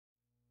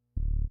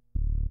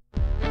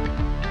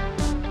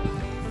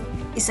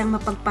Isang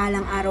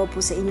mapagpalang araw po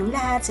sa inyong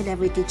lahat.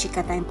 Celebrity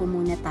Chika time po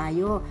muna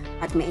tayo.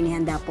 At may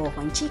inihanda po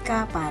akong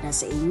chika para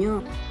sa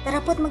inyo. Tara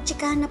po't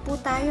magchikahan na po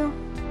tayo.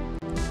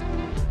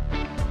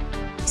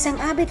 Isang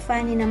avid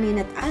fan ni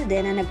Maine at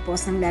Alden na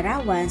nagpost ng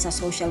larawan sa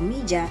social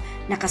media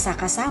na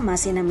kasakasama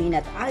si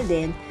Maine at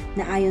Alden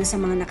na ayon sa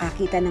mga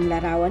nakakita ng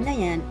larawan na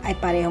yan ay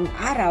parehong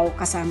araw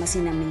kasama si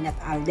Maine at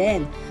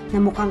Alden na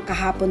mukhang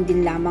kahapon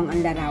din lamang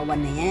ang larawan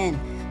na yan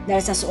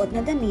dahil sa suot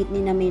na damit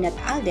ni Maine at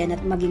Alden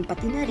at maging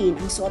pati na rin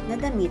ang suot na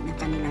damit ng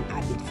kanilang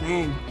avid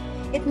fan.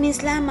 It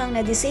means lamang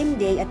na the same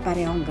day at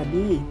parehong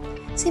gabi.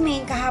 Si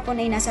Maine kahapon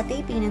ay nasa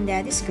taping ng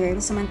Daddy's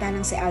Girl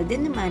samantalang si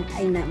Alden naman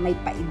ay may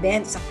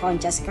pa-event sa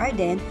Concha's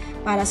Garden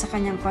para sa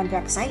kanyang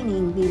contract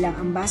signing bilang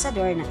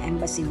ambassador ng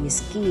Embassy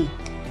Whiskey.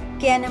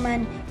 Kaya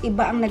naman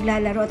iba ang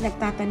naglalaro at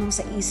nagtatanong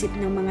sa isip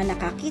ng mga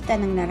nakakita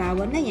ng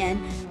larawan na yan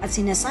at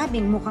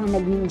sinasabing mukhang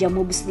nag-ninja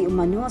moves di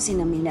umano si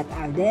Maine at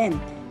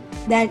Alden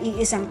dahil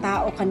iisang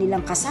tao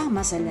kanilang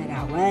kasama sa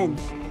larawan.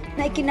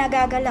 Na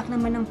ikinagagalak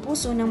naman ng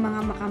puso ng mga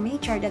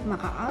maka-matured at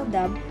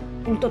maka-aldab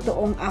kung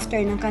totoong after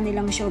ng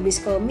kanilang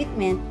showbiz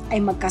commitment ay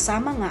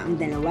magkasama nga ang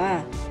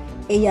dalawa.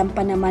 E yan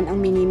pa naman ang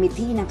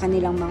minimiti ng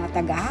kanilang mga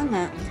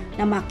tagahanga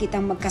na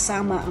makitang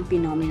magkasama ang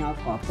phenomenal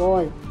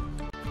couple.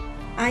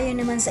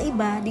 Ayon naman sa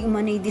iba, di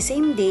umano'y the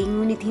same day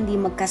ngunit hindi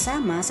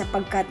magkasama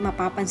sapagkat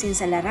mapapansin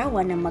sa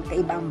larawan na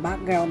magkaiba ang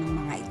background ng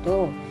mga ito.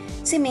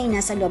 Si Maine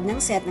nasa loob ng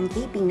set ng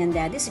taping ng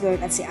Daddy's Girl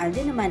at si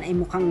Alden naman ay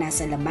mukhang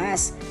nasa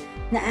labas.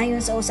 Na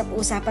ayon sa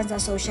usap-usapan sa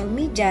social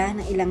media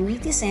ng ilang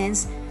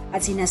netizens,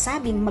 at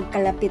sinasabing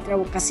magkalapit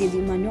raw kasi di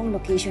manong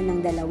location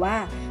ng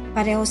dalawa.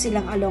 Pareho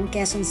silang along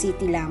Quezon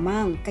City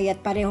lamang,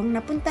 kaya't parehong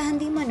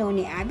napuntahan di mano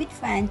ni avid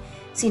fan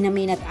si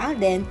Maine at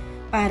Alden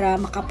para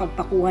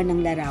makapagpakuha ng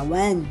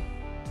larawan.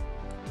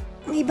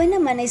 Ang iba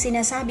naman ay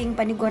sinasabing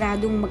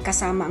paniguradong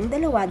magkasama ang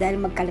dalawa dahil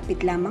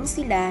magkalapit lamang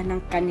sila ng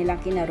kanilang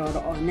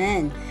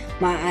kinaroroonan.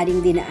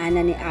 Maaaring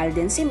dinaanan ni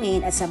Alden si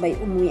Maine at sabay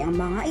umuwi ang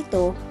mga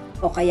ito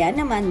o kaya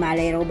naman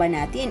malay raw ba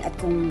natin at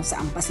kung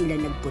saan pa sila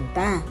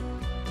nagpunta.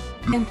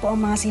 Yan po ang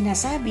mga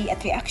sinasabi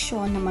at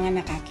reaksyon ng mga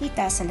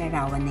nakakita sa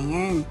larawan na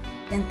yan.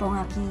 Yan po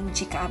ang aking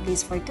chika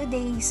updates for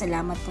today.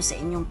 Salamat po sa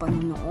inyong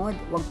panunood.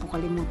 Huwag po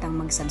kalimutang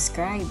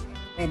mag-subscribe.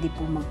 Pwede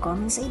po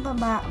mag-comment sa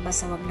ibaba.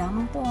 Basta wag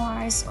lamang po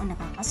harsh o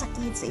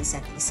nakakasakit sa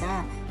isa't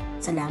isa.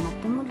 Salamat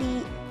po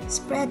muli.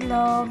 Spread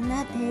love,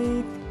 not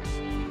hate.